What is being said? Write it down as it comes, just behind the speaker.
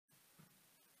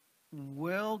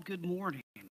Well, good morning.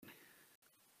 I'd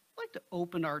like to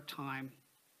open our time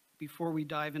before we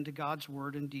dive into God's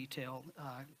word in detail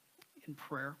in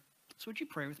prayer. So would you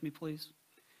pray with me, please?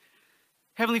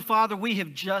 Heavenly Father, we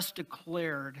have just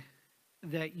declared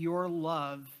that your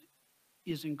love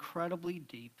is incredibly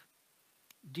deep,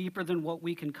 deeper than what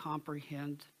we can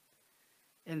comprehend.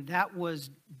 And that was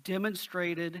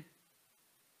demonstrated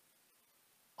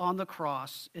on the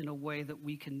cross in a way that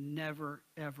we can never,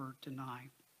 ever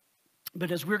deny. But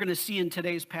as we're going to see in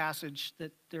today's passage,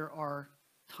 that there are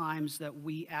times that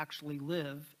we actually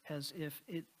live as if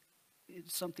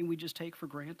it's something we just take for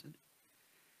granted.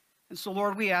 And so,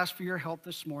 Lord, we ask for your help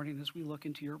this morning as we look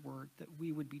into your word, that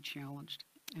we would be challenged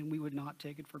and we would not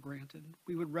take it for granted.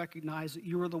 We would recognize that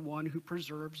you are the one who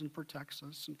preserves and protects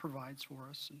us and provides for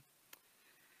us.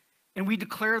 And we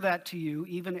declare that to you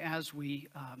even as we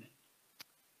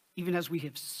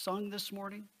have sung this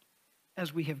morning,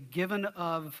 as we have given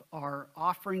of our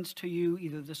offerings to you,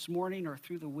 either this morning or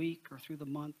through the week or through the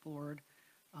month, Lord.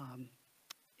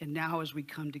 And now as we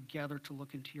come together to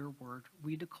look into your word,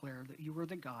 we declare that you are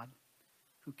the God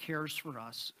who cares for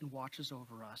us and watches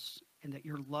over us, and that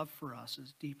your love for us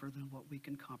is deeper than what we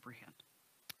can comprehend.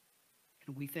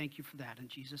 And we thank you for that in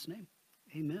Jesus' name.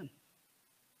 Amen.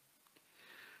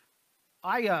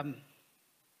 I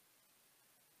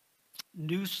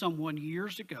knew someone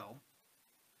years ago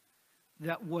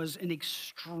that was an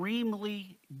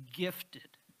extremely gifted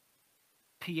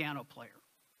piano player.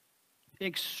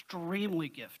 Extremely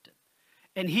gifted.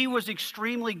 And he was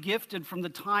extremely gifted from the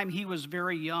time he was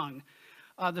very young.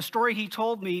 The story he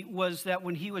told me was that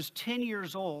when he was 10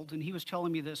 years old, and he was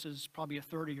telling me this as probably a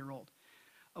 30-year-old,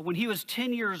 when he was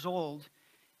 10 years old,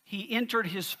 he entered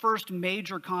his first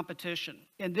major competition.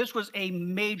 And this was a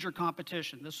major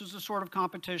competition. This was the sort of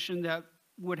competition that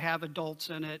would have adults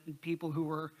in it and people who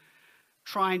were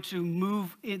trying to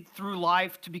move through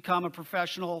life to become a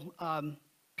professional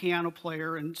piano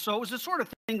player. And so it was the sort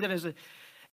of thing that as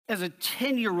a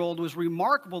 10-year-old was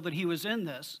remarkable that he was in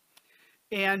this.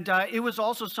 And it was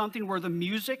also something where the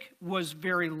music was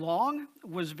very long,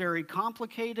 was very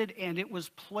complicated, and it was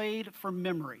played from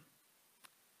memory.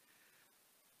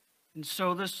 And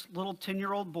so this little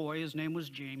 10-year-old boy, his name was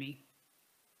Jamie,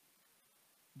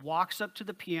 walks up to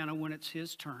the piano when it's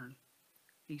his turn.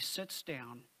 He sits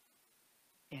down,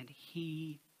 and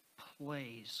he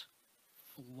plays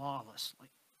flawlessly.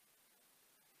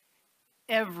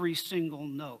 Every single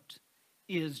note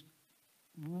is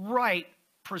right,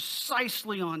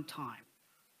 precisely on time.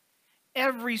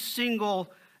 Every single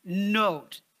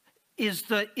note is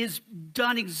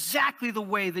done exactly the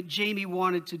way that Jamie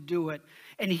wanted to do it.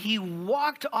 And he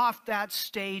walked off that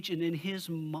stage, and in his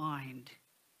mind,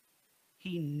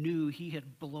 he knew he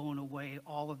had blown away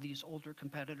all of these older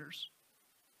competitors.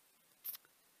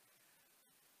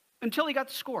 Until he got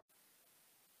the score.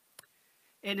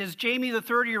 And as Jamie, the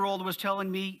 30-year-old, was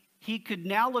telling me, he could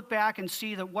now look back and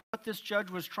see that what this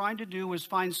judge was trying to do was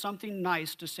find something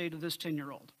nice to say to this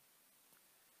 10-year-old.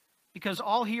 Because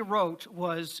all he wrote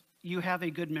was, "You have a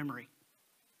good memory."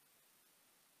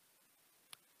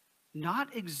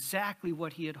 Not exactly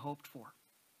what he had hoped for.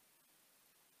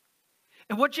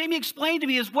 And what Jamie explained to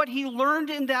me is what he learned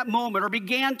in that moment, or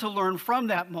began to learn from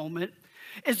that moment,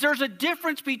 is there's a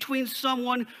difference between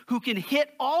someone who can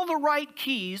hit all the right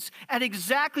keys at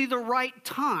exactly the right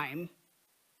time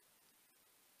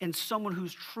and someone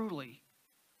who's truly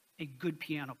a good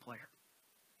piano player.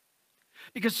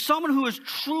 Because someone who is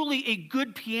truly a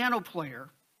good piano player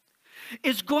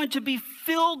is going to be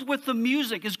filled with the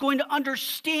music, is going to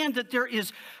understand that there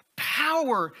is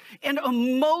power and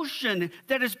emotion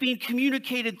that is being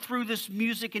communicated through this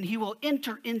music, and he will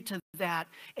enter into that,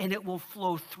 and it will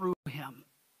flow through him.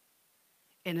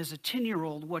 And as a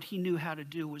 10-year-old, what he knew how to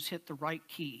do was hit the right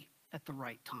key at the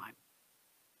right time.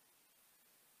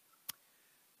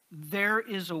 There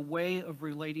is a way of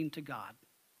relating to God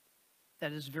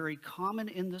that is very common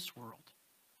in this world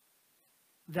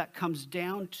that comes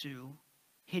down to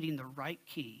hitting the right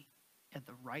key at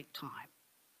the right time,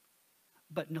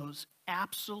 but knows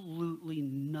absolutely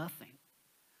nothing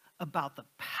about the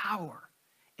power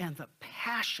and the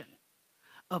passion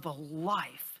of a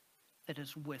life that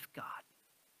is with God.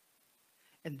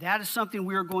 And that is something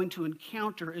we are going to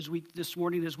encounter this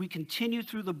morning as we continue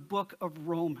through the book of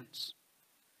Romans.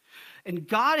 And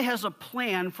God has a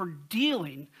plan for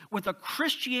dealing with a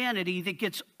Christianity that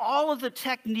gets all of the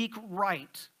technique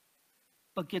right,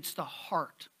 but gets the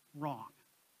heart wrong.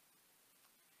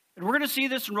 And we're going to see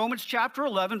this in Romans chapter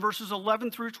 11, verses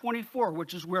 11 through 24,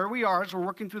 which is where we are as we're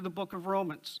working through the book of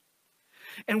Romans.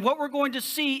 And what we're going to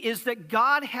see is that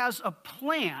God has a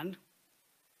plan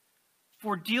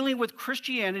for dealing with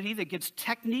Christianity that gets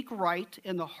technique right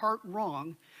and the heart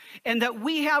wrong, and that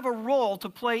we have a role to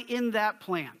play in that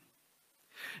plan.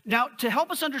 Now, to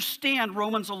help us understand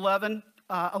Romans 11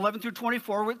 through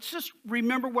 24, let's just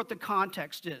remember what the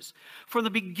context is. From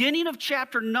the beginning of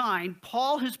chapter 9,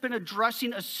 Paul has been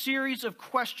addressing a series of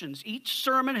questions. Each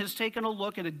sermon has taken a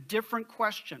look at a different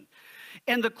question.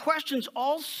 And the questions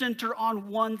all center on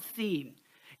one theme.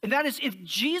 And that is, if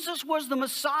Jesus was the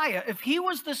Messiah, if he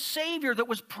was the Savior that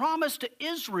was promised to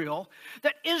Israel,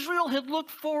 that Israel had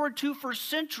looked forward to for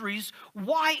centuries,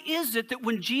 why is it that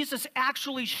when Jesus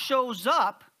actually shows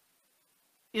up,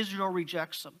 Israel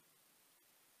rejects him?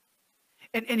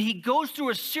 And he goes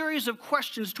through a series of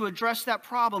questions to address that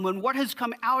problem. And what has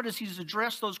come out as he's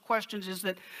addressed those questions is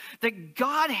that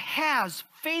God has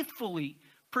faithfully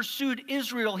pursued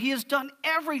Israel. He has done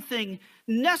everything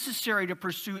necessary to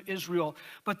pursue Israel.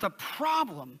 But the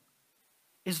problem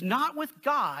is not with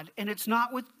God, and it's not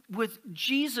with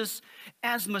Jesus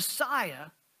as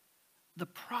Messiah. The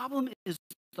problem is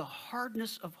the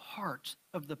hardness of heart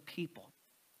of the people.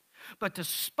 But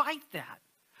despite that,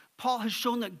 Paul has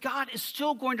shown that God is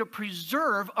still going to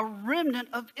preserve a remnant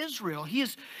of Israel.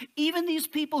 Even these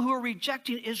people who are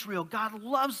rejecting Israel, God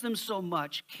loves them so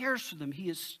much, cares for them, he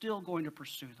is still going to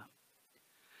pursue them.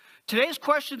 Today's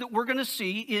question that we're going to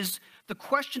see is the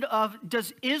question of,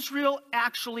 does Israel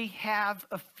actually have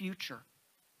a future?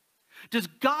 Does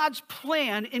God's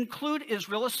plan include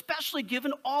Israel, especially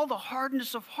given all the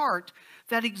hardness of heart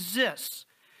that exists?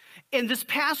 And this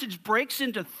passage breaks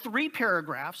into 3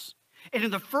 paragraphs. And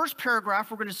in the first paragraph,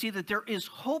 we're going to see that there is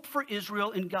hope for Israel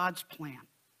in God's plan.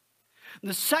 And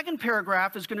the second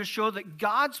paragraph is going to show that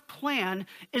God's plan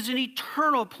is an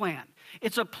eternal plan.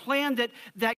 It's a plan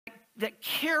that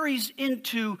carries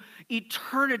into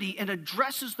eternity and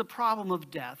addresses the problem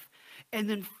of death. And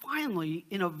then finally,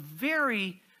 in a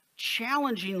very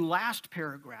challenging last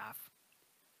paragraph,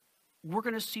 we're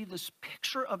going to see this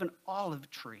picture of an olive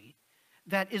tree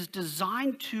that is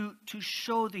designed to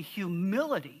show the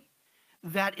humility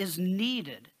that is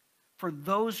needed for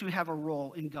those who have a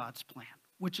role in God's plan,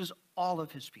 which is all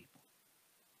of his people.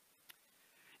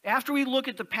 After we look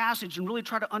at the passage and really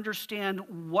try to understand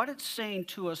what it's saying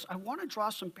to us, I want to draw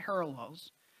some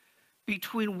parallels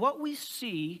between what we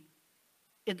see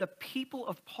in the people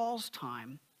of Paul's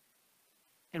time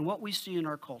and what we see in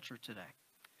our culture today.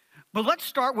 But let's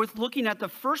start with looking at the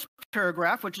first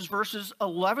paragraph, which is verses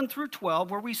 11 through 12,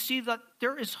 where we see that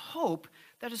there is hope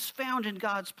that is found in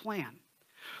God's plan.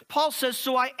 Paul says,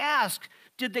 "So I ask,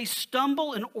 did they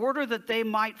stumble in order that they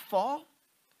might fall?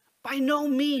 By no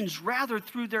means, rather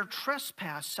through their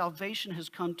trespass, salvation has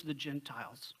come to the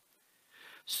Gentiles,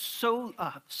 so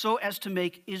as to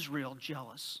make Israel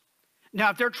jealous. Now,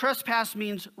 if their trespass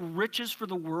means riches for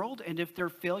the world, and if their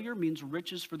failure means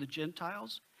riches for the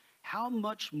Gentiles, how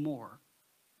much more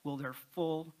will their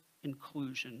full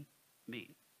inclusion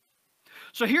mean?"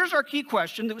 So here's our key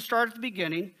question that we started at the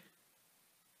beginning.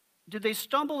 Did they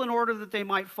stumble in order that they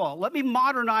might fall? Let me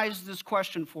modernize this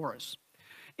question for us.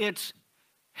 It's,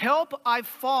 help, I've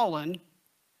fallen,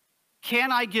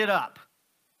 can I get up?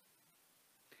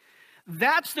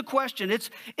 That's the question. It's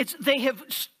they have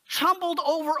stumbled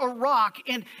over a rock,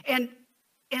 and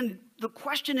the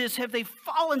question is, have they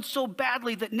fallen so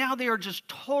badly that now they are just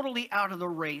totally out of the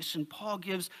race? And Paul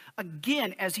gives,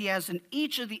 again, as he has in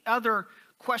each of the other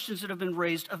questions that have been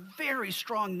raised, a very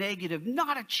strong negative.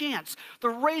 Not a chance. The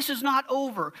race is not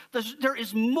over. There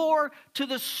is more to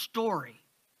the story.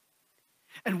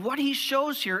 And what he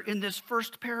shows here in this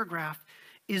first paragraph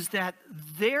is that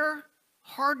their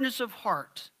hardness of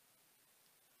heart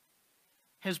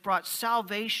has brought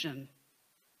salvation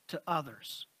to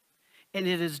others. And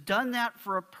it has done that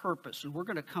for a purpose. And we're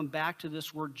going to come back to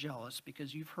this word jealous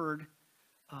because you've heard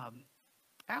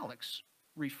Alex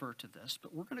refer to this,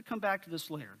 but we're going to come back to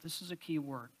this later. This is a key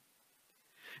word.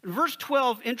 And verse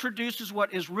 12 introduces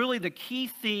what is really the key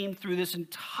theme through this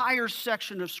entire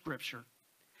section of Scripture.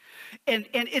 And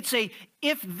it's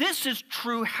if this is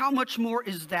true, how much more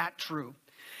is that true?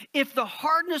 If the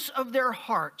hardness of their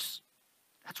hearts,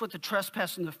 that's what the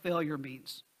trespass and the failure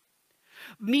means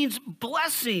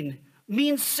blessing,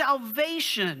 means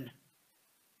salvation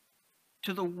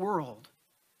to the world,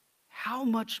 how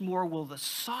much more will the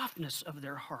softness of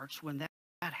their hearts when that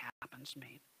happens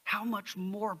mean? How much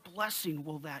more blessing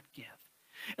will that give?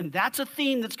 And that's a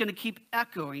theme that's going to keep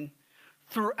echoing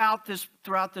throughout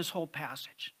this whole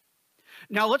passage.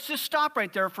 Now let's just stop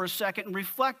right there for a second and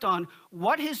reflect on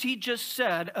what has he just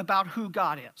said about who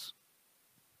God is.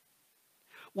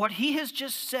 What he has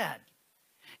just said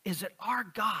is that our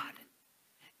God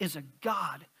is a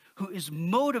God who is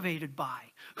motivated by,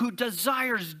 who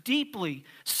desires deeply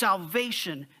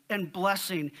salvation and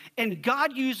blessing. And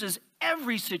God uses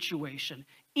every situation,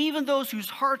 even those whose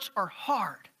hearts are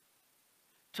hard,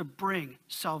 to bring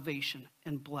salvation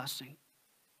and blessing.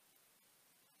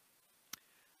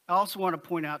 I also want to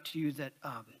point out to you that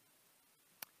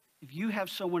if you have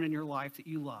someone in your life that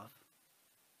you love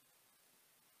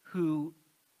who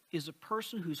is a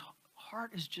person whose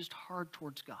heart is just hard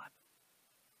towards God,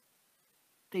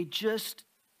 they just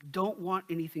don't want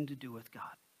anything to do with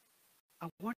God, I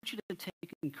want you to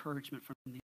take encouragement from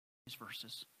these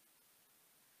verses.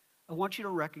 I want you to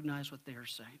recognize what they are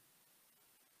saying.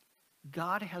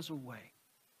 God has a way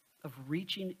of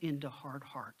reaching into hard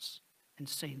hearts and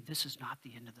saying, this is not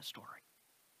the end of the story.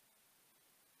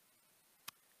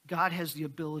 God has the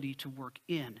ability to work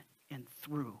in and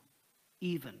through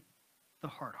even the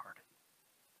hard-hearted.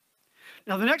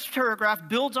 Now, the next paragraph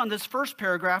builds on this first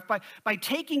paragraph by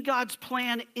taking God's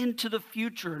plan into the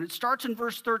future. And it starts in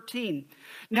verse 13.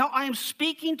 Now, I am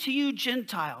speaking to you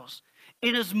Gentiles.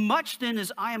 Inasmuch then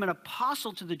as I am an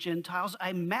apostle to the Gentiles,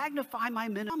 I magnify my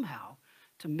ministry somehow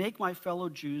to make my fellow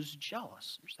Jews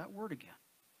jealous. There's that word again.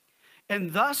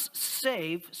 And thus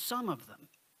save some of them.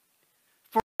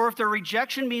 For if their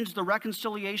rejection means the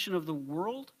reconciliation of the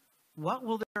world, what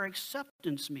will their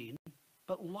acceptance mean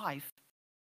but life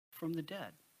from the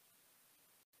dead?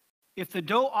 If the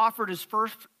dough offered as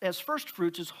first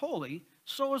fruits is holy,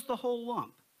 so is the whole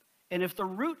lump. And if the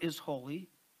root is holy,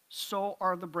 so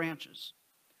are the branches.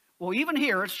 Well, even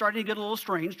here, it's starting to get a little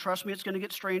strange. Trust me, it's going to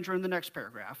get stranger in the next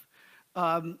paragraph.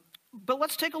 But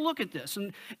let's take a look at this.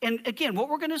 And again, what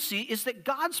we're going to see is that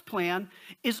God's plan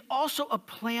is also a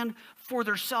plan for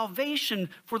their salvation,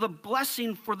 for the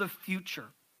blessing for the future.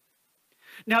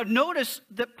 Now, notice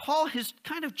that Paul has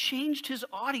kind of changed his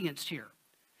audience here.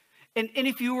 And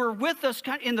if you were with us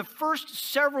kind of in the first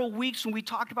several weeks when we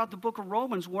talked about the book of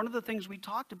Romans, one of the things we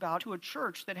talked about to a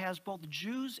church that has both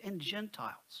Jews and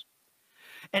Gentiles.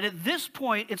 And at this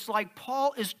point, it's like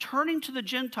Paul is turning to the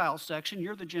Gentile section.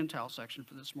 You're the Gentile section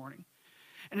for this morning.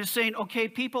 And is saying, okay,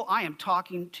 people, I am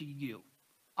talking to you.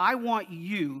 I want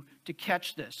you to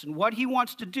catch this. And what he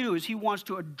wants to do is he wants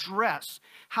to address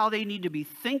how they need to be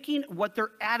thinking, what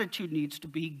their attitude needs to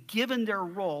be given their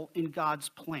role in God's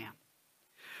plan.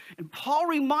 And Paul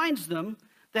reminds them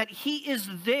that he is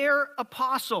their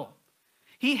apostle.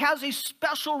 He has a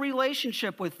special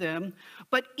relationship with them,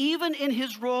 but even in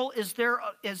his role as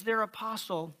their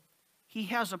apostle, he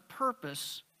has a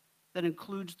purpose that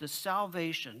includes the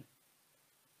salvation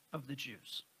of the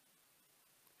Jews.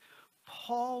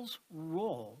 Paul's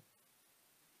role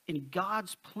in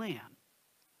God's plan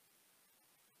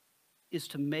is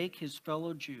to make his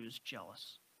fellow Jews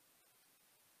jealous.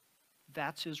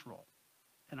 That's his role.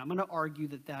 And I'm going to argue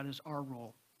that that is our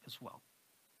role as well.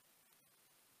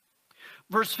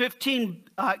 Verse 15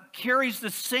 carries the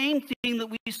same theme that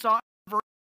we saw in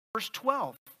verse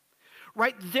 12.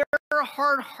 Right? Their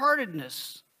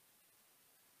hard-heartedness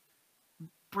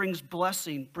brings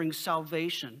blessing, brings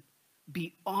salvation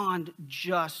beyond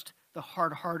just the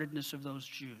hard-heartedness of those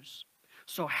Jews.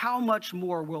 So how much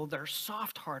more will their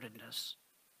soft-heartedness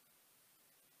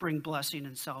bring blessing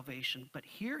and salvation? But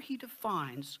here he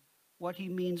defines what he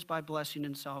means by blessing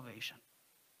and salvation.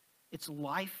 It's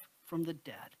life from the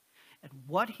dead. And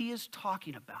what he is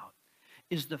talking about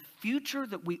is the future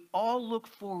that we all look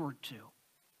forward to.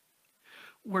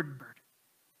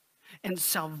 And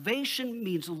salvation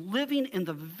means living in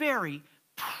the very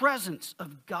presence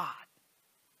of God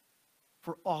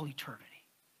for all eternity.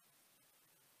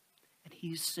 And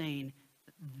he's saying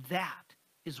that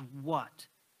is what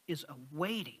is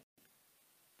awaiting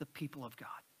the people of God.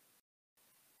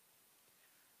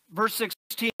 Verse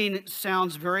 16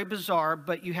 sounds very bizarre,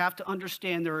 but you have to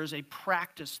understand there is a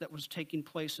practice that was taking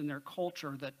place in their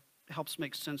culture that helps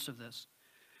make sense of this.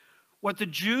 What the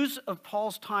Jews of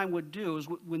Paul's time would do is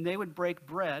when they would break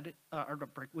bread,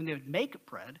 when they would make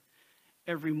bread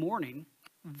every morning,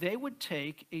 they would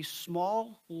take a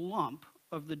small lump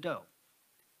of the dough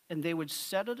and they would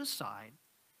set it aside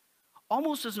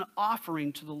almost as an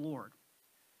offering to the Lord.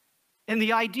 And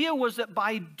the idea was that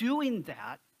by doing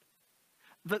that,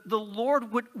 the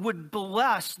Lord would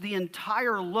bless the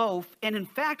entire loaf, and in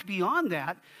fact, beyond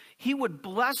that, he would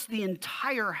bless the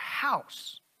entire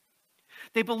house.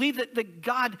 They believed that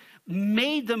God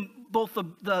made them, both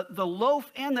the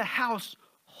loaf and the house,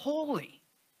 holy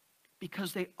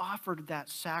because they offered that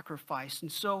sacrifice.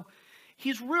 And so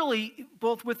he's really,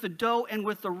 both with the dough and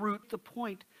with the root, the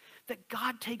point that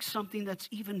God takes something that's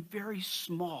even very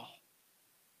small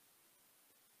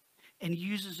and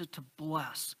uses it to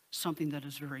bless something that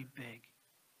is very big.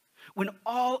 When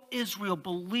all Israel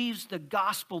believes the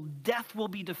gospel, death will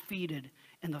be defeated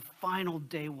and the final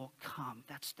day will come.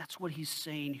 That's what he's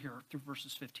saying here through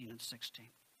verses 15 and 16.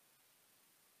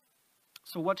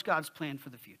 So what's God's plan for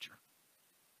the future?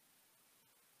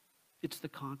 It's the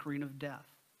conquering of death.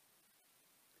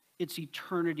 It's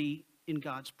eternity in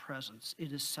God's presence.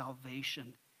 It is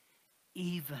salvation,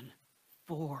 even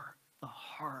for the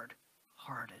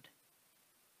hard-hearted.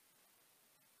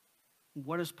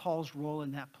 What is Paul's role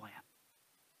in that plan?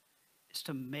 It's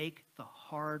to make the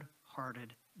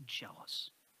hard-hearted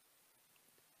jealous.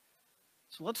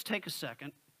 So let's take a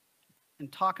second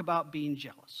and talk about being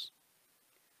jealous.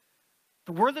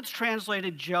 The word that's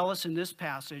translated jealous in this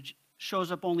passage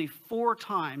shows up only 4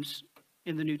 times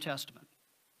in the New Testament.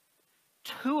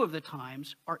 2 of the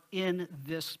times are in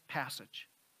this passage.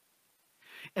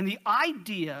 And the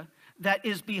idea that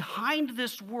is behind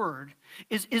this word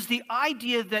is the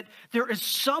idea that there is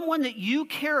someone that you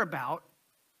care about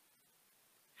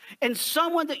and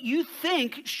someone that you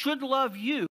think should love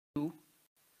you,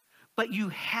 but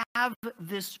you have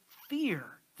this fear,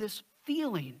 this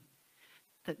feeling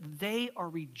that they are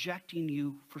rejecting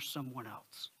you for someone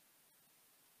else.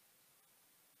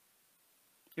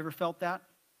 You ever felt that?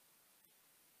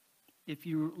 If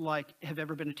you have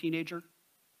ever been a teenager?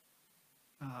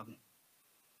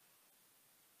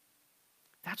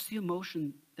 That's the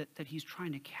emotion that he's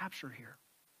trying to capture here.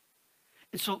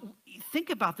 And so think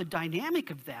about the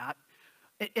dynamic of that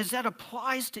as that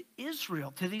applies to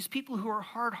Israel, to these people who are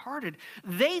hard-hearted.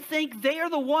 They think they are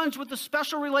the ones with the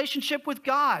special relationship with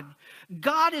God.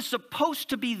 God is supposed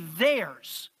to be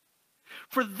theirs.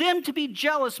 For them to be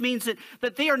jealous means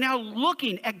that they are now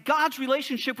looking at God's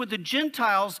relationship with the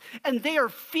Gentiles, and they are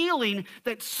feeling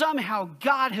that somehow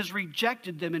God has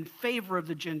rejected them in favor of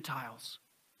the Gentiles.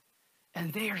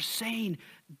 And they are saying,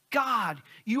 God,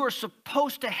 you are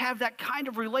supposed to have that kind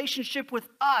of relationship with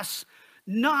us,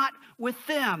 not with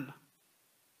them.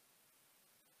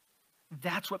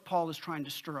 That's what Paul is trying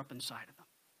to stir up inside of them.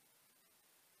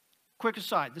 Quick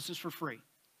aside, this is for free.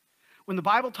 When the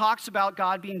Bible talks about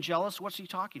God being jealous, what's he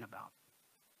talking about?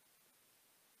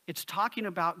 It's talking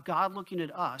about God looking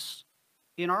at us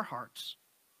in our hearts,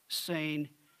 saying,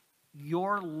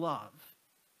 your love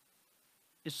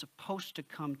is supposed to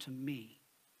come to me,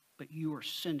 but you are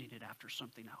sending it after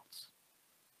something else.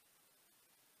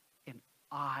 And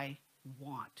I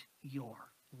want your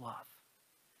love.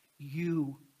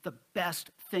 The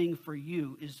best thing for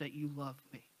you is that you love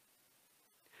me.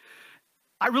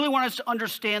 I really want us to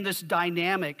understand this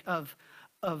dynamic of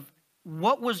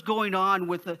what was going on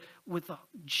with the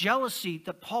jealousy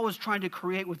that Paul was trying to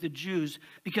create with the Jews,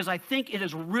 because I think it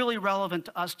is really relevant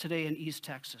to us today in East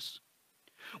Texas.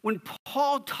 When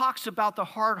Paul talks about the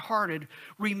hard-hearted,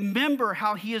 remember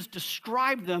how he has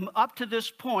described them up to this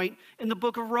point in the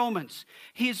book of Romans.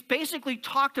 He has basically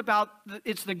talked about,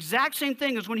 it's the exact same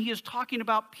thing as when he is talking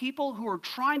about people who are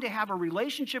trying to have a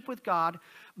relationship with God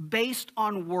based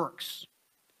on works.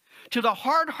 To the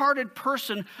hard-hearted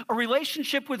person, a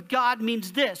relationship with God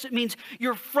means this. It means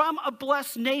you're from a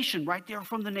blessed nation, right? They're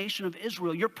from the nation of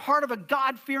Israel. You're part of a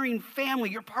God-fearing family.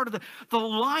 You're part of the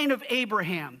line of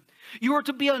Abraham. You are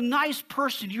to be a nice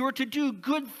person. You are to do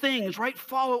good things, right?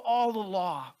 Follow all the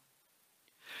law.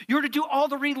 You're to do all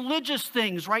the religious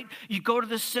things, right? You go to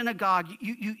the synagogue.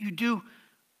 You do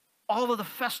all of the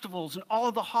festivals and all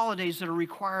of the holidays that are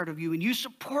required of you. And you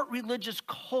support religious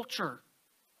culture.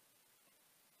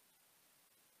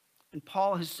 And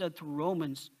Paul has said through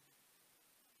Romans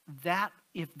that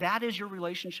if that is your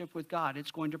relationship with God,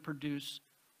 it's going to produce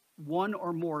one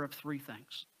or more of 3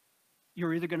 things.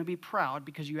 You're either going to be proud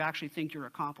because you actually think you're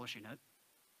accomplishing it,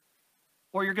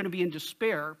 or you're going to be in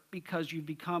despair because you've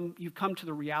come to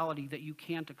the reality that you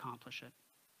can't accomplish it.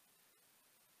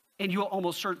 And you'll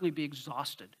almost certainly be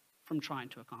exhausted from trying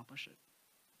to accomplish it.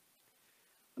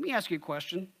 Let me ask you a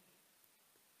question.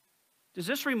 Does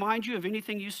this remind you of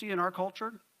anything you see in our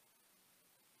culture?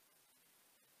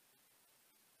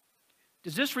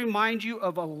 Does this remind you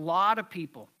of a lot of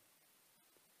people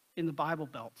in the Bible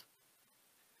Belt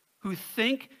who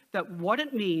think that what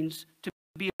it means to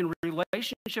be in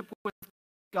relationship with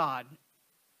God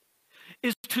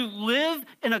is to live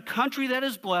in a country that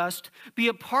is blessed, be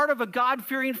a part of a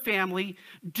God-fearing family,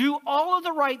 do all of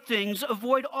the right things,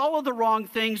 avoid all of the wrong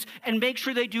things, and make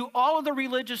sure they do all of the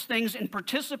religious things and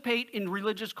participate in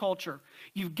religious culture?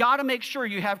 You've got to make sure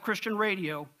you have Christian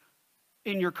radio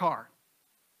in your car.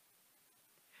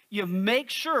 You make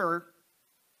sure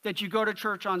that you go to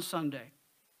church on Sunday.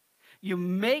 You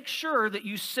make sure that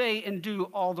you say and do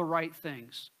all the right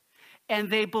things. And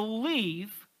they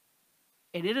believe,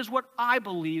 and it is what I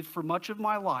believe for much of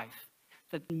my life,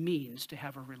 that it means to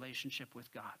have a relationship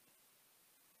with God.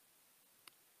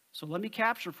 So let me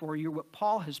capture for you what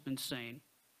Paul has been saying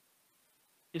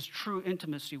is true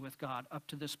intimacy with God up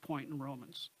to this point in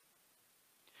Romans.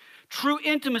 True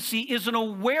intimacy is an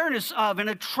awareness of and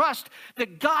a trust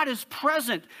that God is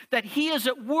present, that he is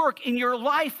at work in your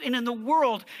life and in the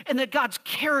world, and that God's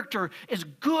character is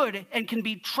good and can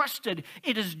be trusted.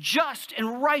 It is just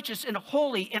and righteous and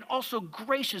holy and also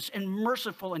gracious and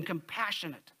merciful and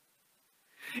compassionate.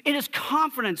 It is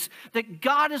confidence that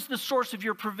God is the source of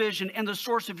your provision and the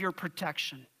source of your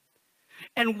protection.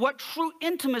 And what true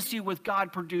intimacy with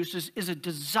God produces is a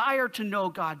desire to know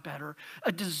God better,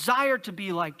 a desire to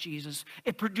be like Jesus.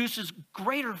 It produces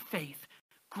greater faith,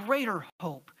 greater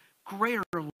hope, greater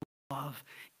love,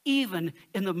 even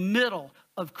in the middle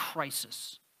of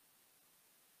crisis.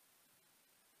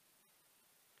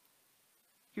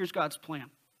 Here's God's plan.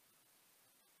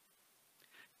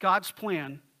 God's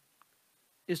plan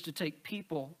is to take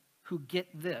people who get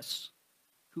this,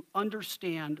 who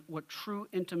understand what true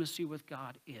intimacy with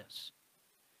God is,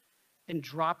 and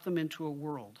drop them into a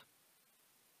world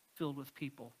filled with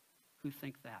people who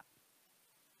think that.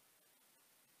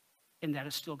 And that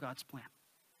is still God's plan.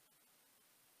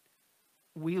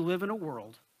 We live in a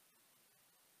world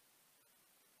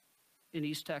in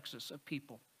East Texas of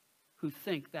people who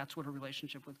think that's what a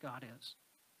relationship with God is.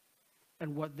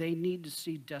 And what they need to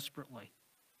see desperately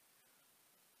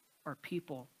are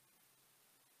people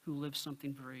who live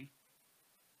something very,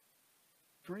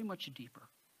 very much deeper.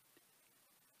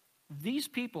 These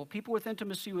people with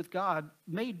intimacy with God,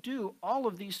 may do all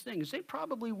of these things. They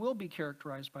probably will be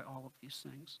characterized by all of these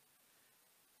things.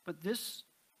 But this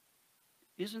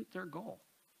isn't their goal.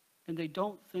 And they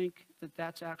don't think that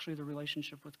that's actually the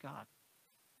relationship with God.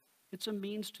 It's a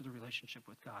means to the relationship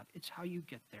with God. It's how you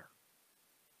get there.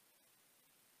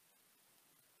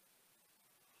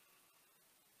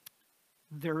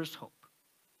 There is hope.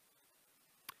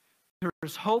 There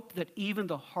is hope that even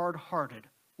the hard-hearted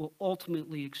will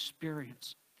ultimately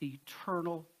experience the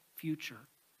eternal future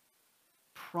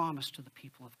promised to the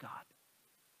people of God.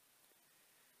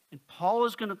 And Paul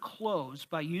is going to close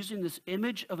by using this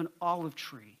image of an olive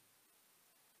tree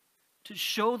to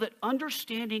show that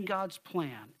understanding God's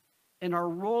plan and our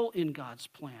role in God's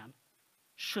plan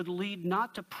should lead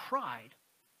not to pride,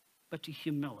 but to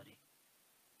humility.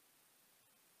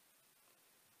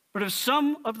 But if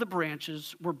some of the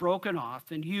branches were broken off,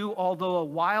 and you, although a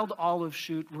wild olive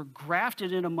shoot, were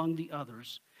grafted in among the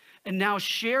others, and now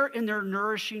share in their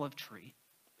nourishing olive tree,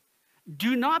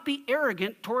 do not be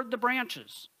arrogant toward the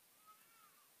branches.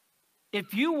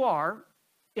 If you are,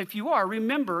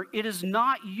 remember, it is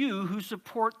not you who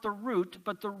support the root,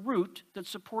 but the root that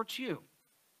supports you.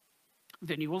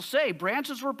 Then you will say,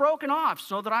 branches were broken off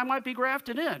so that I might be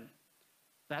grafted in.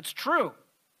 That's true.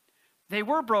 They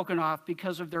were broken off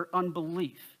because of their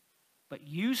unbelief, but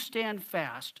you stand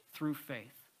fast through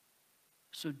faith.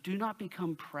 So do not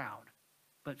become proud,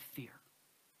 but fear.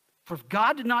 For if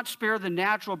God did not spare the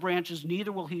natural branches,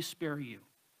 neither will he spare you.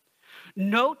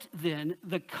 Note then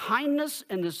the kindness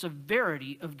and the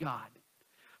severity of God.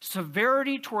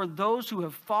 Severity toward those who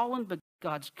have fallen, but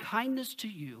God's kindness to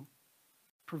you,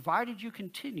 provided you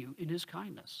continue in his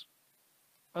kindness.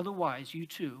 Otherwise, you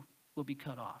too will be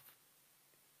cut off.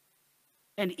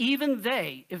 And even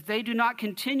they, if they do not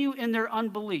continue in their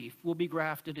unbelief, will be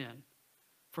grafted in.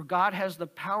 For God has the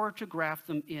power to graft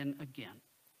them in again.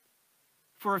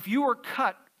 For if you are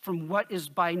cut from what is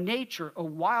by nature a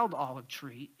wild olive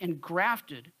tree and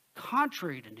grafted,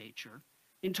 contrary to nature,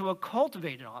 into a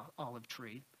cultivated olive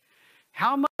tree,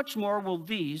 how much more will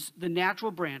these, the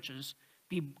natural branches,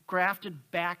 be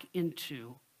grafted back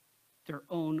into their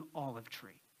own olive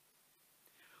tree?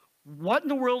 What in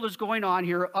the world is going on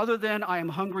here other than I am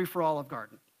hungry for Olive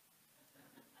Garden?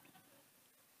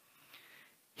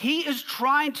 He is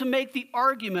trying to make the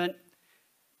argument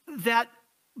that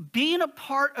being a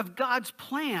part of God's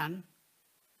plan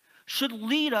should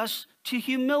lead us to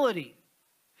humility.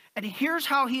 And here's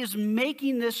how he is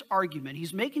making this argument.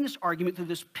 He's making this argument through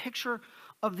this picture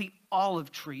of the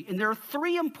olive tree. And there are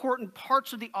three important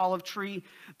parts of the olive tree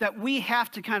that we have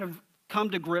to kind of come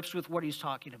to grips with what he's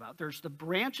talking about. There's the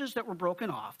branches that were broken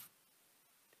off.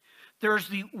 There's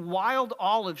the wild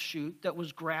olive shoot that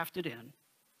was grafted in.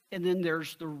 And then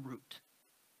there's the root.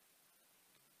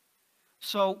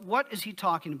 So what is he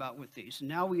talking about with these? And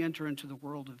now we enter into the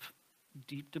world of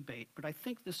deep debate, but I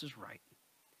think this is right.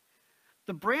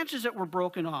 The branches that were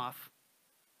broken off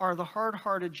are the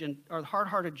hard-hearted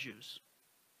Jews.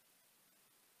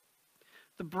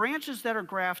 The branches that are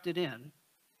grafted in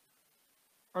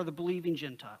are the believing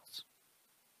Gentiles.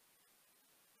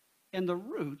 And the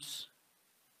roots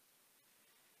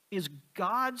is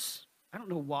God's, I don't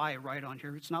know why I write on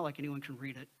here. It's not like anyone can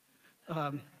read it.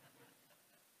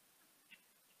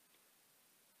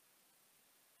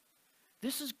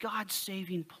 This is God's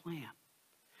saving plan.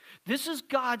 This is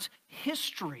God's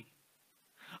history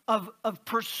of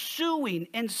pursuing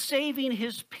and saving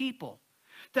his people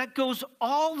that goes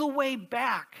all the way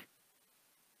back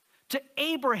to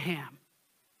Abraham,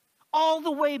 all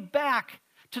the way back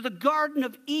to the Garden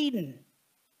of Eden.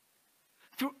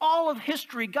 Through all of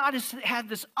history, God has had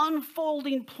this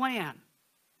unfolding plan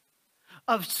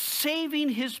of saving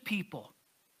his people,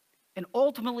 and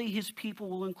ultimately his people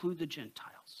will include the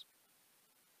Gentiles.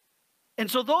 And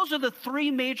so those are the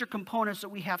three major components that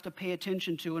we have to pay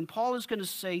attention to. And Paul is going to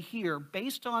say here,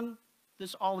 based on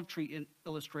this olive tree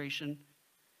illustration,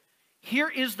 here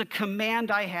is the command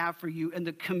I have for you. And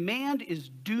the command is,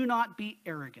 do not be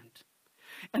arrogant.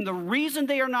 And the reason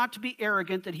they are not to be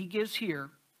arrogant that he gives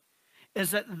here is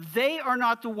that they are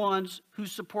not the ones who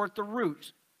support the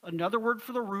root. Another word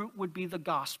for the root would be the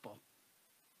gospel.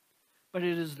 But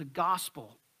it is the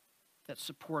gospel that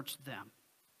supports them.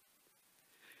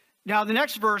 Now, the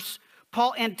next verse,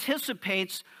 Paul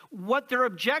anticipates what their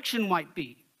objection might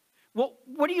be. Well,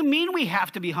 what do you mean we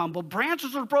have to be humble?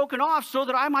 Branches are broken off so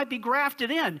that I might be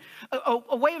grafted in.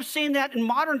 A way of saying that in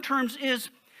modern terms is,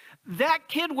 that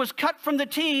kid was cut from the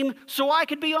team so I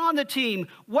could be on the team.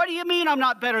 What do you mean I'm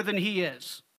not better than he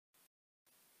is?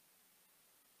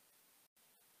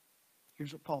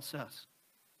 Here's what Paul says.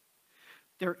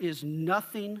 There is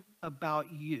nothing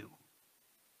about you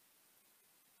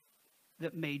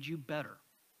that made you better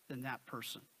than that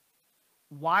person.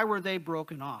 Why were they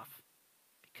broken off?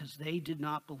 Because they did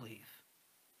not believe.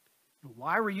 And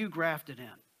why were you grafted in?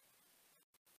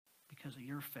 Because of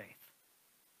your faith.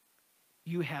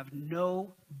 You have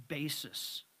no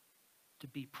basis to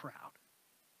be proud.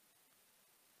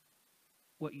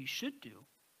 What you should do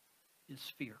is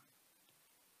fear.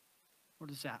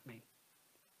 What does that mean?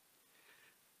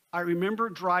 I remember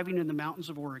driving in the mountains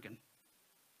of Oregon,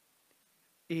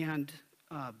 and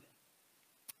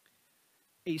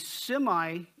a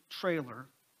semi-trailer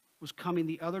was coming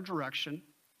the other direction,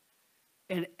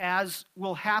 and as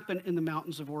will happen in the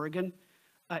mountains of Oregon,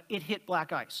 it hit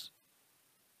black ice.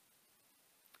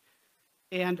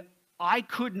 And I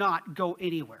could not go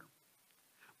anywhere,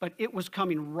 but it was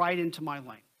coming right into my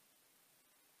lane.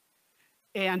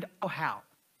 And how?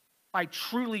 I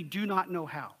truly do not know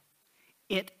how.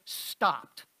 It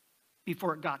stopped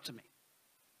before it got to me.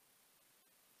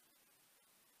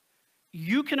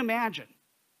 You can imagine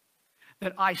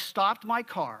that I stopped my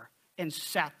car and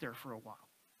sat there for a while.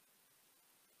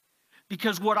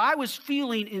 Because what I was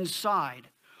feeling inside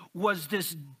was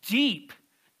this deep,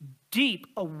 deep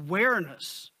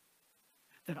awareness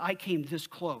that I came this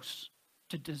close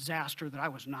to disaster that I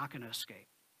was not going to escape.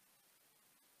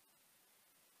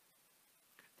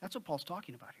 That's what Paul's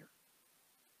talking about here.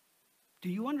 Do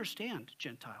you understand,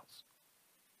 Gentiles,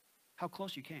 how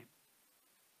close you came?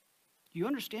 Do you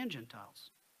understand,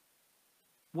 Gentiles,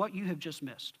 what you have just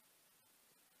missed?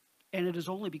 And it is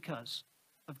only because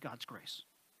of God's grace.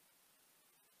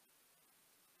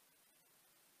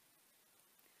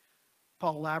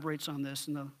 Paul elaborates on this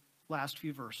in the last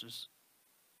few verses.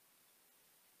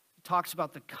 He talks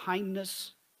about the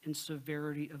kindness and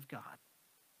severity of God.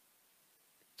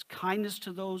 It's kindness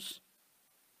to those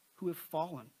who have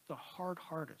fallen, the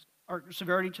hard-hearted, or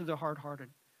severity to the hard-hearted,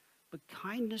 but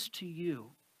kindness to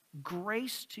you,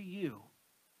 grace to you,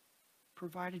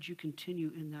 provided you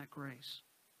continue in that grace.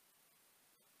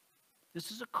 This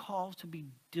is a call to be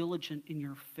diligent in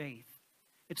your faith.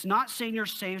 It's not saying you're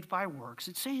saved by works.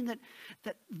 It's saying that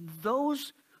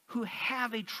those who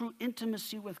have a true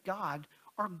intimacy with God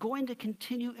are going to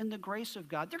continue in the grace of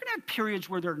God. They're going to have periods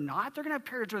where they're not. They're going to have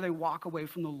periods where they walk away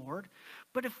from the Lord.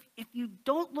 But if you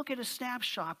don't look at a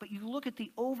snapshot, but you look at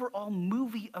the overall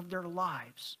movie of their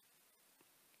lives,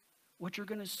 what you're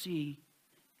going to see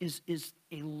is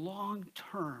a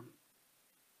long-term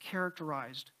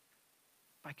characterized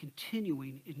by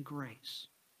continuing in grace.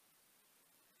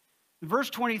 Verse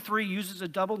 23 uses a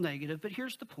double negative, but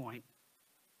here's the point,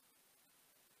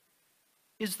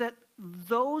 is that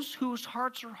those whose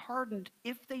hearts are hardened,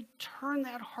 if they turn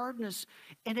that hardness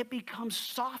and it becomes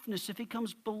softness, it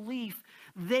becomes belief,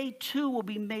 they too will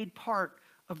be made part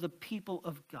of the people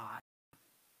of God.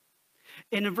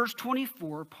 And in verse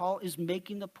 24, Paul is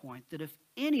making the point that if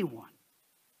anyone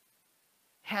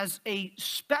has a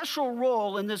special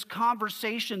role in this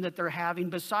conversation that they're having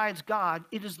besides God,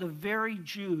 it is the very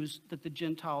Jews that the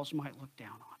Gentiles might look down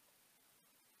on.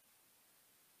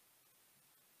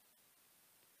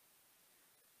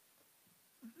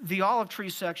 The olive tree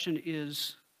section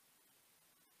is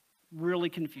really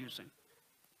confusing.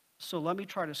 So let me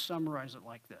try to summarize it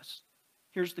like this.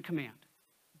 Here's the command.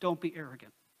 Don't be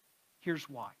arrogant. Here's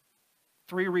why.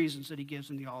 3 reasons that he gives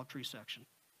in the olive tree section.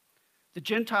 The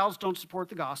Gentiles don't support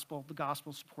the gospel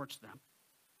supports them.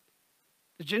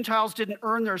 The Gentiles didn't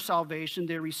earn their salvation,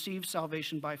 they received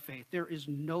salvation by faith. There is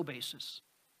no basis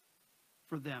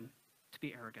for them to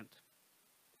be arrogant.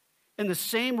 And the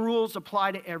same rules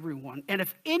apply to everyone. And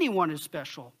if anyone is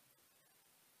special,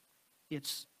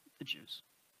 it's the Jews.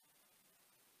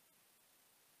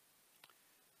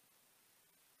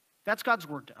 That's God's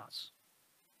word to us.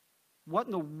 What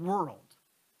in the world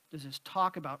does this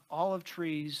talk about olive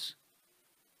trees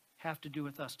have to do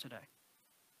with us today?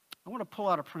 I want to pull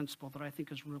out a principle that I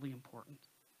think is really important.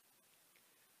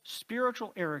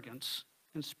 Spiritual arrogance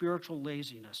and spiritual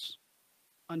laziness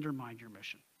undermine your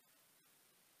mission.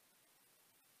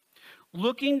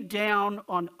 Looking down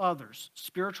on others,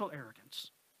 spiritual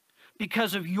arrogance,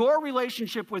 because of your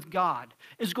relationship with God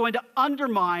is going to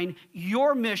undermine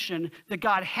your mission that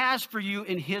God has for you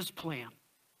in his plan.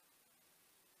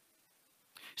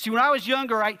 See, when I was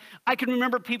younger, I can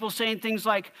remember people saying things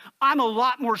like, I'm a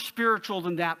lot more spiritual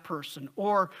than that person,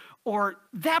 or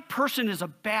that person is a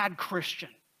bad Christian.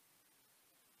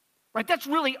 Right? That's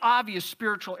really obvious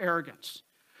spiritual arrogance.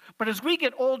 But as we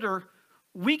get older,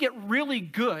 we get really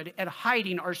good at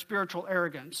hiding our spiritual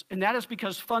arrogance, and that is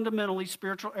because fundamentally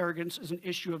spiritual arrogance is an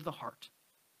issue of the heart.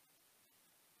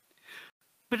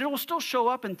 But it will still show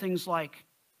up in things like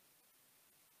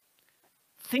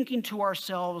thinking to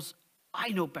ourselves, I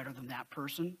know better than that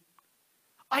person.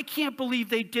 I can't believe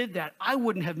they did that. I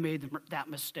wouldn't have made that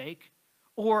mistake.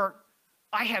 Or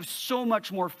I have so much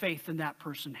more faith than that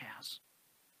person has.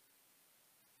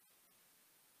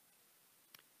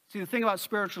 See, the thing about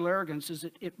spiritual arrogance is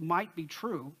that it might be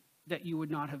true that you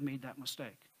would not have made that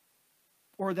mistake,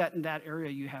 or that in that area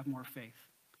you have more faith,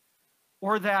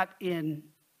 or that in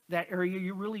that area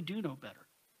you really do know better.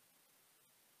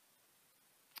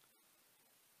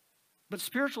 But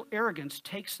spiritual arrogance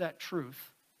takes that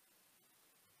truth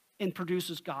and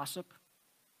produces gossip,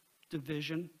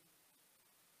 division,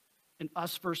 an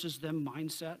us versus them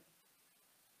mindset,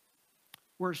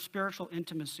 where spiritual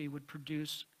intimacy would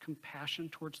produce compassion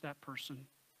towards that person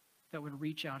that would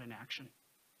reach out in action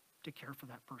to care for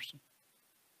that person.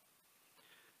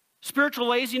 Spiritual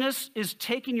laziness is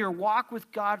taking your walk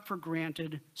with God for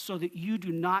granted so that you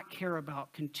do not care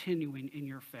about continuing in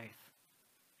your faith.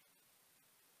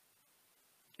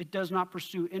 It does not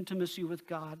pursue intimacy with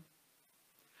God.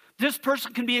 This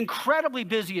person can be incredibly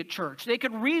busy at church. They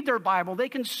could read their Bible, they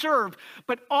can serve,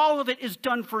 but all of it is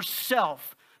done for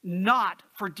self, not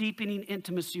for deepening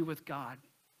intimacy with God.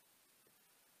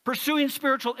 Pursuing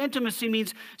spiritual intimacy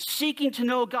means seeking to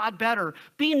know God better,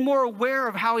 being more aware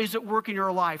of how he's at work in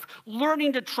your life,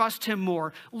 learning to trust him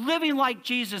more, living like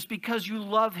Jesus because you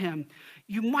love him.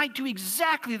 You might do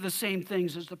exactly the same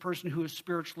things as the person who is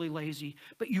spiritually lazy,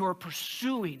 but you are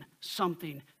pursuing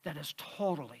something that is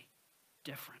totally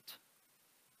different.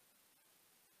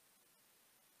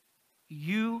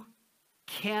 You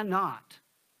cannot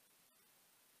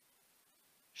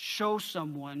show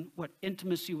someone what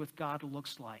intimacy with God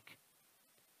looks like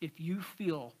if you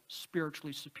feel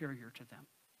spiritually superior to them.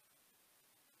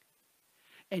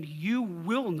 And you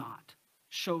will not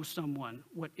show someone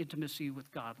what intimacy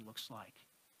with God looks like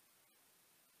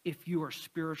if you are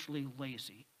spiritually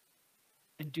lazy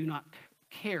and do not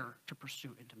care to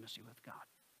pursue intimacy with God.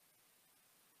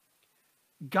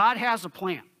 God has a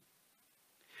plan.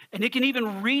 And it can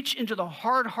even reach into the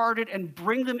hard-hearted and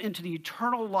bring them into the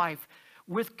eternal life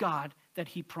with God that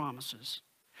he promises.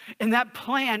 And that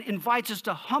plan invites us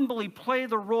to humbly play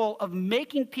the role of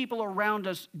making people around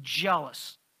us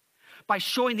jealous by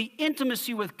showing the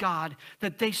intimacy with God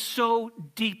that they so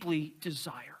deeply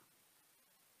desire.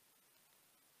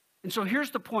 And so here's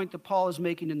the point that Paul is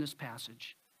making in this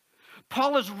passage.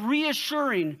 Paul is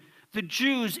reassuring the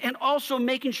Jews and also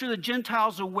making sure the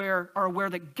Gentiles are aware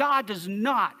that God does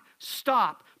not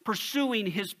stop pursuing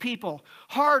his people.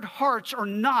 Hard hearts are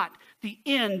not the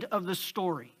end of the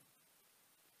story.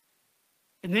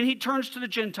 And then he turns to the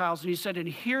Gentiles and he said, and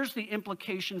here's the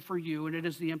implication for you, and it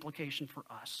is the implication for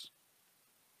us.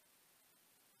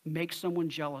 Make someone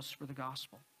jealous for the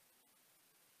gospel.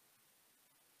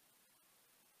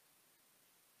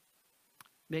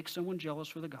 Make someone jealous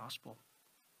for the gospel.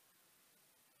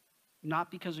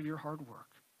 Not because of your hard work,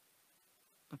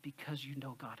 but because you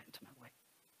know God intimately.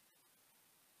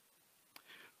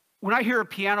 When I hear a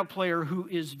piano player who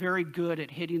is very good at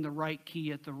hitting the right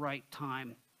key at the right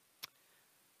time,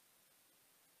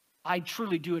 I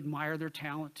truly do admire their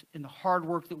talent and the hard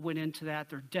work that went into that,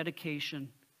 their dedication.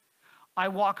 I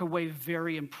walk away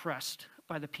very impressed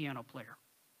by the piano player.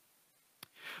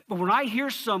 But when I hear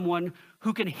someone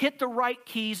who can hit the right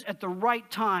keys at the right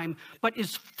time, but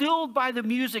is filled by the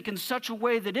music in such a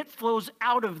way that it flows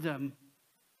out of them,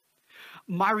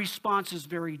 my response is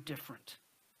very different.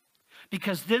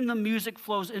 Because then the music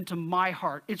flows into my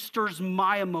heart. It stirs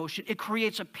my emotion. It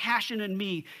creates a passion in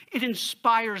me. It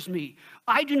inspires me.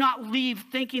 I do not leave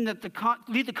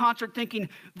the concert thinking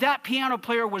that piano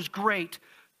player was great.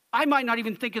 I might not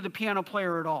even think of the piano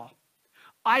player at all.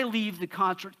 I leave the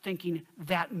concert thinking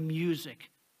that music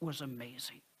was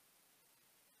amazing.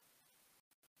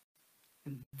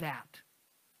 And that's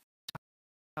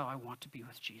how I want to be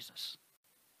with Jesus.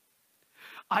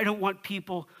 I don't want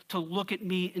people to look at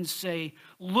me and say,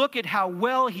 look at how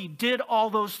well he did all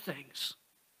those things.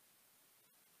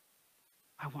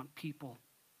 I want people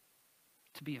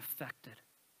to be affected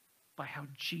by how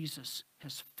Jesus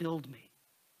has filled me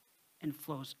and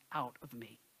flows out of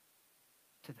me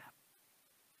to them.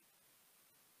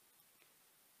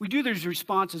 We do these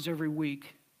responses every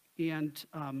week, and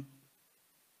let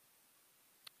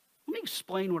me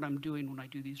explain what I'm doing when I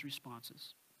do these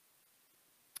responses.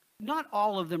 Not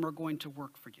all of them are going to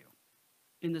work for you,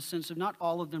 in the sense of not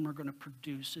all of them are going to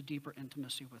produce a deeper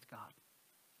intimacy with God.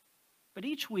 But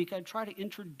each week I try to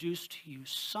introduce to you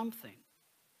something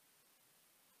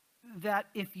that,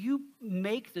 if you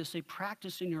make this a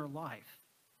practice in your life,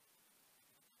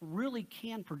 really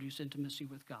can produce intimacy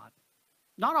with God.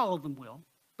 Not all of them will,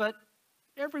 but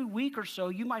every week or so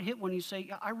you might hit one and you say,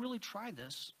 yeah, I really tried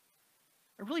this.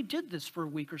 I really did this for a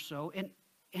week or so, and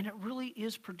it really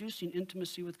is producing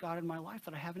intimacy with God in my life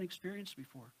that I haven't experienced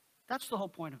before. That's the whole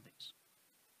point of these.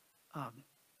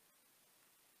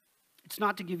 It's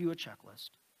not to give you a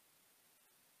checklist.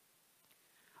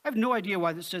 I have no idea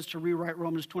why this says to rewrite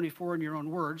Romans 24 in your own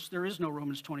words. There is no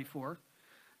Romans 24.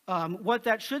 What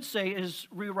that should say is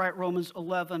rewrite Romans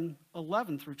 11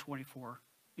 through 24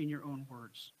 in your own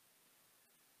words.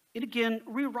 And again,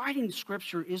 rewriting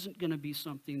Scripture isn't going to be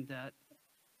something that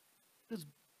is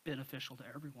beneficial to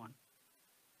everyone.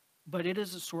 But it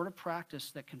is a sort of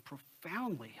practice that can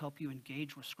profoundly help you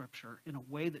engage with Scripture in a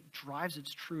way that drives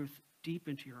its truth deep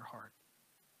into your heart.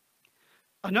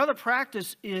 Another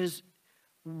practice is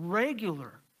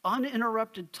regular,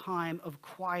 uninterrupted time of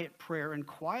quiet prayer. And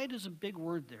quiet is a big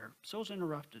word there. So is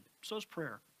interrupted. So is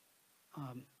prayer.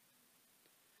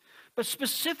 But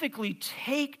specifically,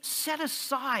 set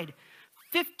aside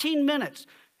 15 minutes.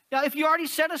 Now, if you already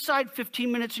set aside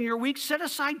 15 minutes in your week, set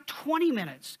aside 20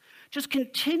 minutes. Just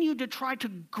continue to try to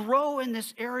grow in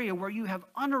this area where you have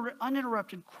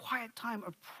uninterrupted, quiet time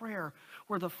of prayer,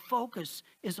 where the focus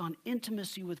is on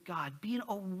intimacy with God, being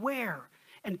aware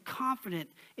and confident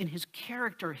in his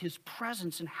character, his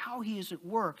presence, and how he is at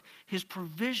work, his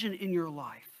provision in your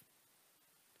life.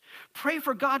 Pray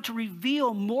for God to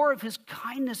reveal more of his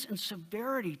kindness and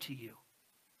severity to you.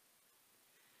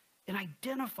 And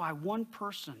identify one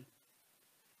person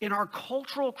in our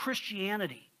cultural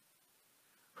Christianity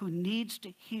who needs to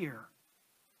hear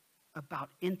about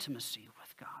intimacy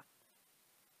with God.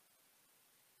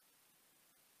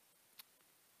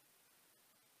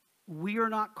 We are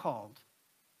not called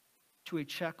to a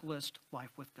checklist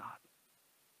life with God.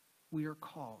 We are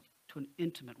called to an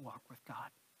intimate walk with God.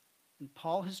 And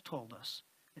Paul has told us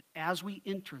that as we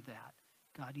enter that,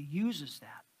 God uses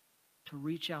that to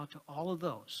reach out to all of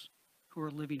those who are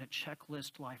living a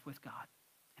checklist life with God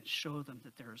and show them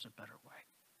that there is a better way.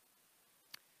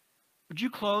 Would you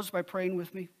close by praying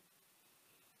with me?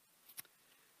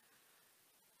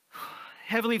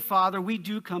 Heavenly Father, we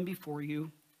do come before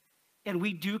you, and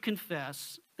we do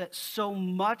confess that so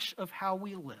much of how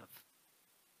we live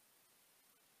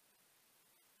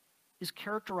is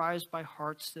characterized by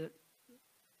hearts that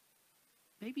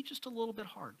maybe just a little bit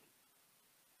hard.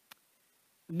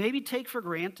 Maybe take for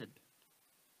granted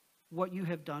what you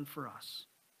have done for us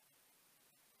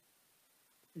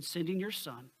in sending your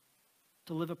Son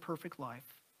to live a perfect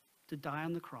life, to die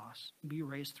on the cross, and be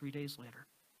raised 3 days later,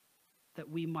 that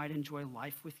we might enjoy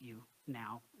life with you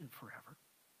now and forever.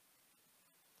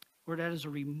 Lord, that is a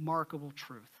remarkable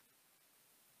truth,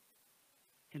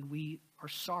 and we are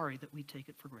sorry that we take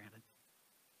it for granted.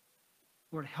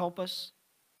 Lord, help us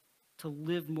to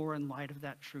live more in light of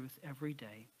that truth every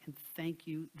day, and thank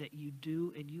you that you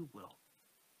do and you will.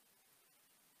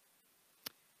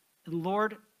 And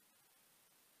Lord,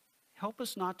 help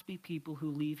us not to be people who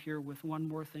leave here with one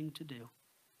more thing to do,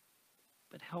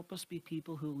 but help us be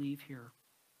people who leave here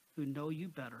who know you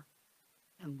better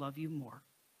and love you more,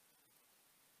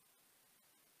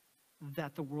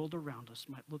 that the world around us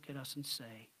might look at us and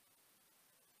say,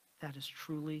 that is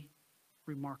truly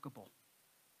remarkable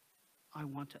I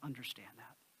want to understand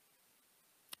that.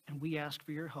 And we ask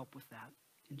for your help with that.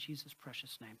 In Jesus'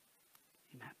 precious name,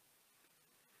 amen.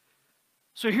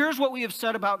 So here's what we have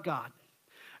said about God.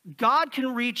 God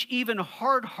can reach even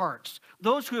hard hearts,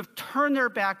 those who have turned their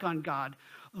back on God,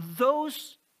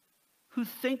 those who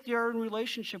think they are in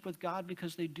relationship with God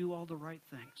because they do all the right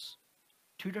things.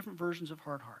 Two different versions of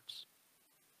hard hearts.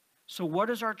 So what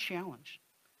is our challenge?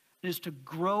 It is to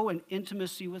grow in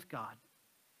intimacy with God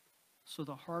so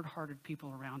the hard-hearted people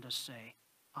around us say,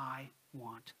 I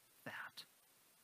want that.